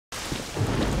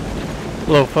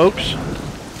Hello folks,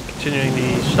 continuing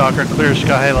the Stalker Clear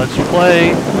Sky Let's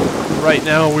Play. Right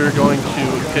now we're going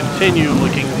to continue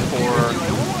looking for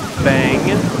Fang,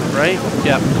 right?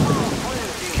 Yep.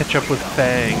 Catch up with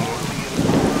Fang.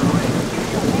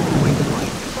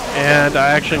 And I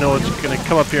actually know what's going to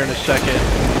come up here in a second.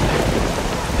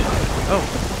 Oh,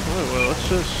 well, what's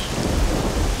this?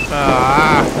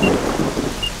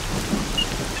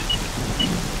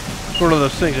 It's one of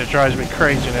those things that drives me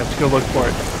crazy and I have to go look for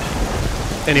it.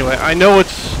 Anyway, I know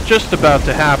it's just about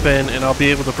to happen, and I'll be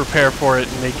able to prepare for it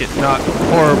and make it not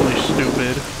horribly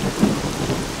stupid.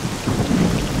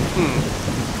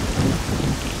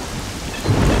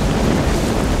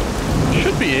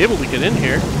 Should be able to get in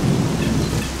here.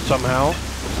 Somehow.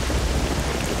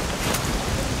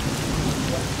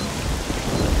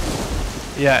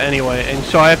 Yeah, anyway, and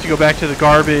so I have to go back to the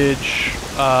garbage,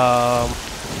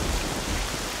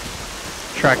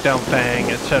 track down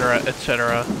Fang, etc.,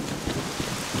 etc.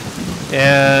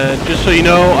 And just so you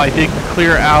know, I did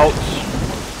clear out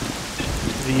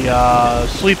the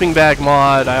sleeping bag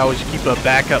mod. I always keep a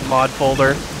backup mod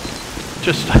folder.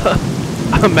 Just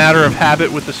a matter of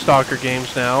habit with the Stalker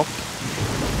games now.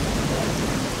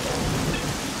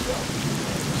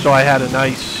 So I had a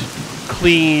nice,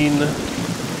 clean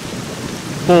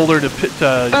folder to use.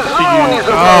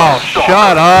 Oh,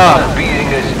 shut up! Being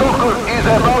a stalker is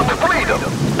about freedom.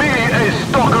 Be a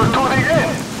stalker to the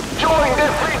end. Join the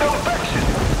freedom faction.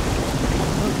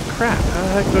 Oh, crap. How the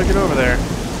heck do I get over there?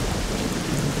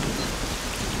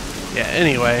 Yeah,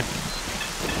 anyway.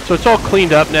 So it's all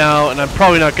cleaned up now, and I'm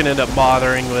probably not going to end up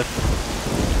bothering with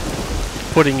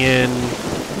putting in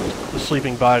the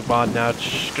sleeping bag mod now. It's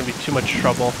just going to be too much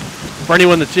trouble. For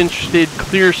anyone that's interested,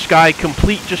 Clear Sky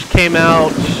Complete just came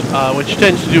out, which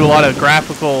tends to do a lot of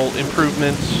graphical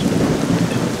improvements,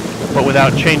 but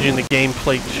without changing the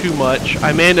gameplay too much.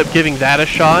 I may end up giving that a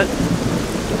shot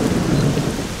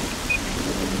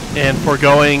and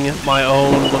foregoing my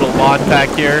own little mod pack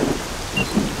here,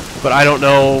 but I don't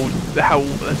know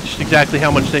just exactly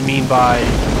how much they mean by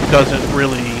doesn't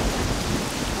really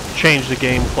change the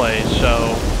gameplay,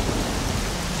 so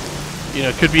you know,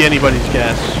 it could be anybody's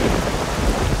guess.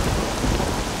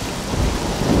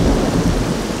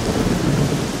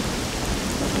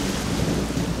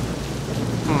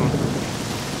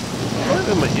 What's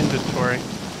in my inventory?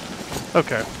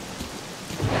 Okay.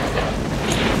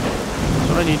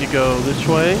 So I need to go this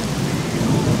way.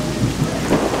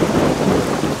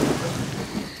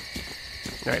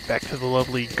 Alright, back to the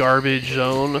lovely garbage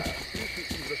zone.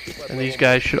 And these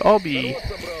guys should all be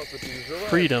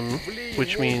freedom,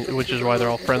 which is why they're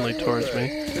all friendly towards me.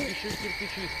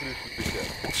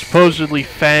 And supposedly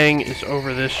Fang is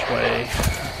over this way.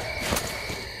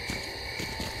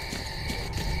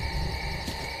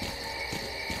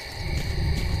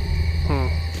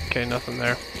 Okay, nothing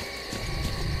there.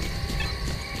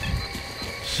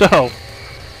 So,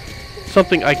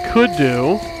 something I could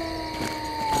do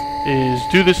is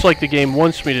do this like the game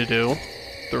wants me to do,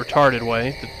 the retarded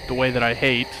way, the way that I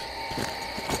hate,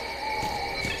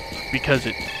 because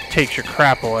it takes your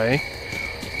crap away,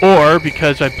 or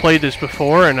because I've played this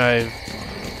before and I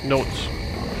know it's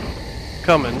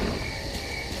coming.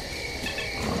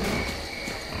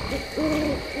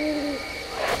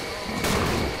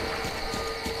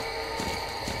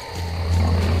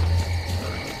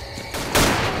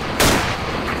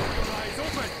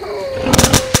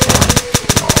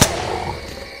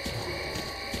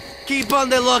 Keep on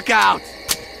the lookout!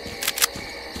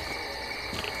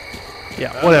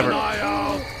 Yeah, whatever.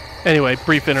 Anyway,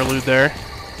 brief interlude there.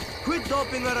 Quit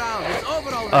doping around. It's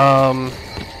over already.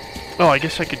 Oh, I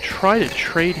guess I could try to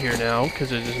trade here now,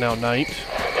 because it is now night.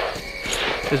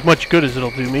 As much good as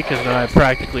it'll do me, because now I have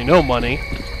practically no money.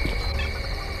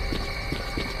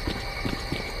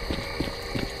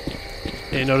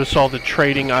 You notice all the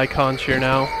trading icons here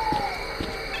now?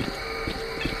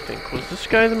 I think, was this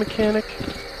guy the mechanic?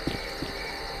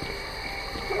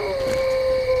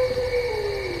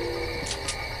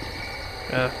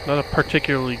 Not a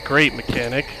particularly great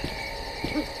mechanic.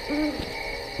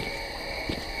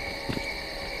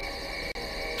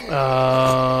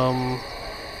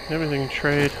 Everything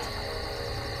trade.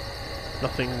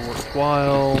 Nothing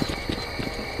worthwhile.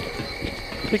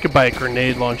 I could buy a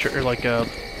grenade launcher, or like a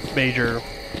major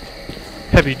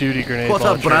heavy-duty grenade launcher.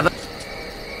 What's up, brother?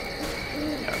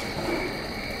 Yeah.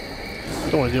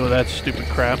 Don't want to deal with that stupid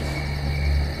crap.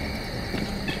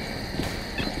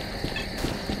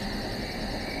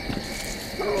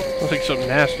 Looks like something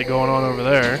nasty going on over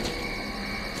there.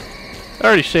 I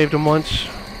already saved them once.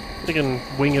 They can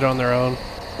wing it on their own.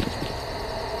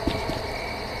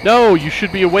 No, you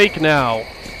should be awake now.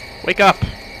 Wake up,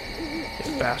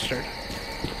 you bastard.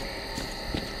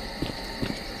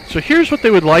 So here's what they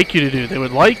would like you to do. They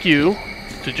would like you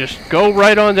to just go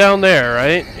right on down there,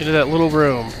 right? Into that little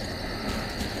room.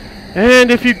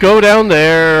 And if you go down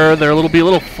there, there'll be a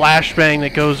little flashbang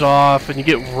that goes off, and you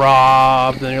get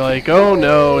robbed, and you're like, oh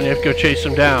no, and you have to go chase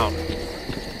them down.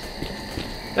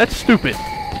 That's stupid.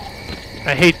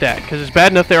 I hate that, because it's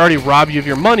bad enough they already rob you of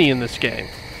your money in this game.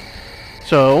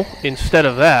 So, instead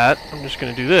of that, I'm just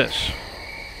going to do this.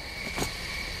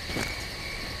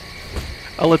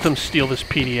 I'll let them steal this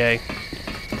PDA.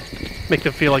 Make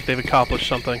them feel like they've accomplished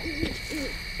something.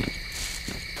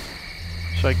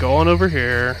 So I go on over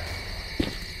here.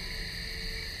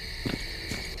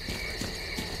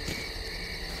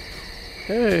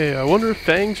 Hey, I wonder if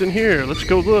Fang's in here. Let's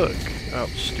go look. Oh,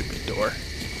 stupid door.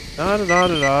 Da da da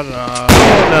da da da.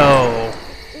 Oh no.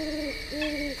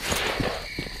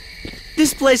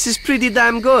 This place is pretty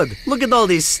damn good. Look at all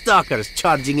these stalkers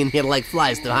charging in here like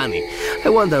flies to honey. I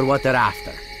wonder what they're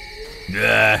after.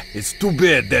 It's too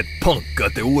bad that punk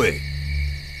got away.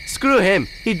 Screw him.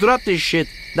 He dropped his shit.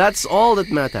 That's all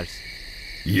that matters.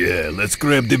 Yeah, let's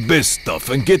grab the best stuff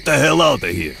and get the hell out of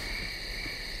here.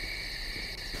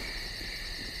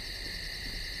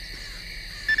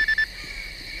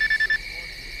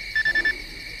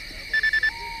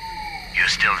 You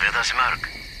still with us, Merc?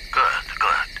 Good,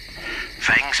 good.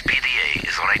 Fang's PDA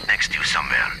is right next to you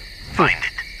somewhere. Find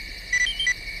it.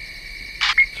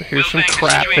 So here's some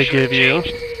crap they give you.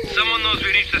 Someone knows we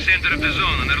reached the center of the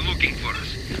zone and they're looking for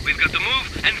us. We've got to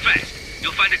move and fast.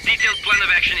 You'll find a detailed plan of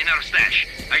action in our stash.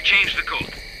 I changed the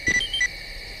code.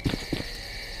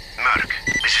 Merc,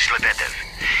 this is Lebedev.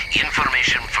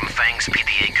 Information from Fang's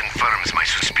PDA confirms my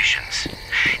suspicions.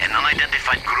 An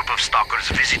unidentified group of stalkers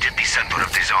visited the center of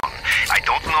the zone. I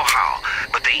don't know how,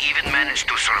 but they even managed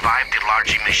to survive the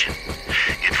large emission.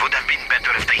 It would have been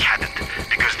better if they hadn't,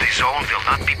 because the zone will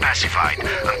not be pacified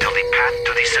until the path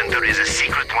to the center is a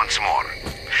secret once more.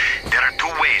 There are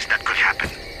two ways that could happen.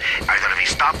 Either we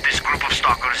stop this group of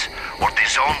stalkers, or the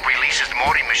zone releases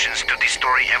more emissions to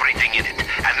destroy everything in it,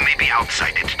 and maybe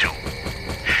outside it too.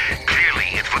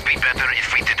 Clearly, it would be better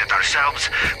if we did it ourselves,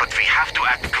 but we have to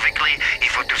act quickly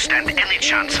if we're to stand any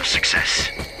chance of success.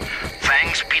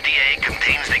 Fang's PDA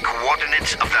contains the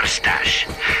coordinates of their stash.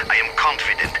 I am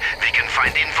confident we can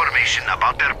find information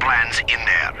about their plans in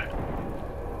there.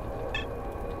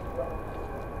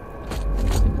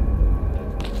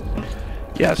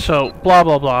 Yeah, so, blah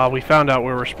blah blah, we found out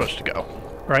where we're supposed to go,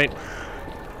 right?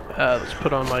 Let's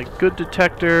put on my good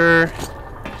detector.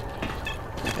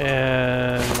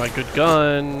 And my good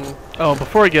gun. Oh,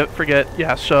 before I forget,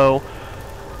 yeah, so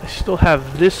I still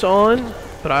have this on,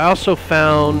 but I also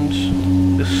found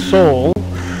this soul,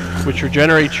 which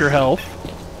regenerates your health,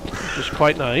 which is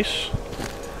quite nice.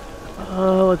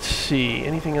 Let's see,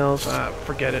 anything else?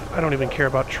 Forget it. I don't even care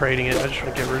about trading it. I just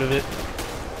want to get rid of it.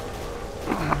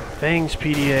 Fang's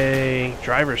PDA,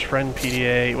 driver's friend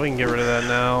PDA. We can get rid of that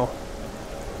now.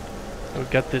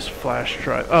 We've got this flash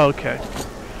drive. Oh, okay.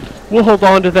 We'll hold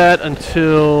on to that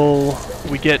until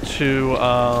we get to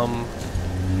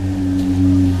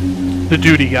the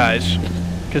duty guys,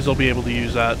 because they'll be able to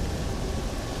use that.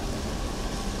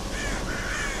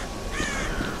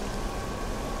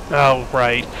 Oh,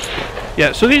 right.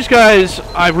 Yeah, so these guys,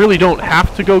 I really don't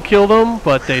have to go kill them,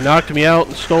 but they knocked me out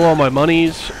and stole all my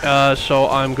monies, so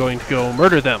I'm going to go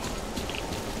murder them.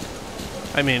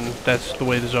 I mean, that's the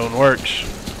way the zone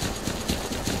works.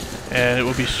 And it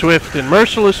will be swift and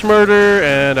merciless murder,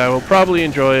 and I will probably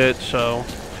enjoy it, so...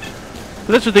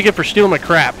 But that's what they get for stealing my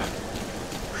crap.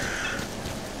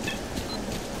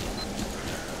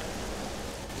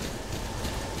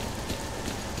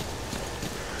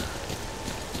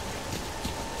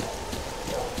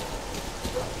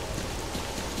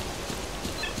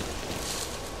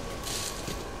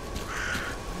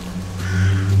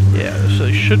 Yeah, so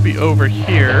they should be over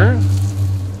here.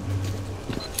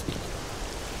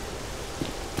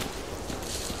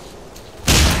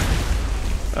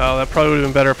 Oh, that probably would have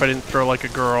been better if I didn't throw like a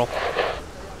girl.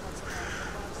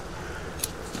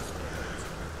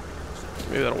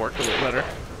 Maybe that'll work a little better.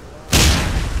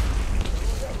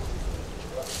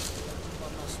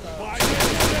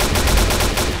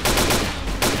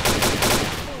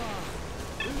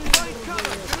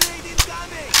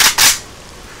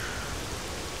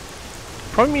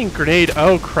 Probably mean grenade.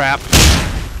 Oh, crap.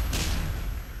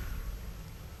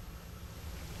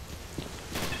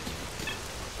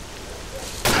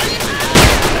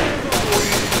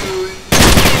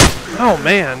 Oh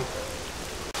man.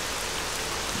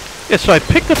 Yeah, so I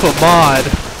picked up a mod,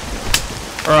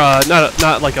 or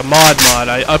not like a mod.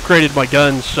 I upgraded my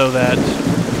guns so that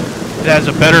it has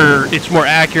a better, it's more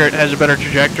accurate, has a better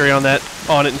trajectory on it,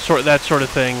 and that sort of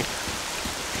thing.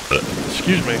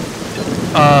 Excuse me.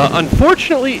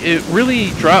 Unfortunately, it really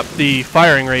dropped the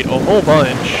firing rate a whole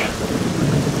bunch.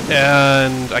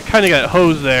 And I kind of got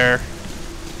hosed there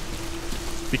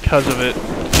because of it.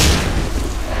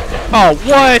 Oh,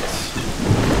 what?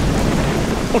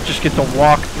 I'll just get to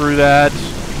walk through that.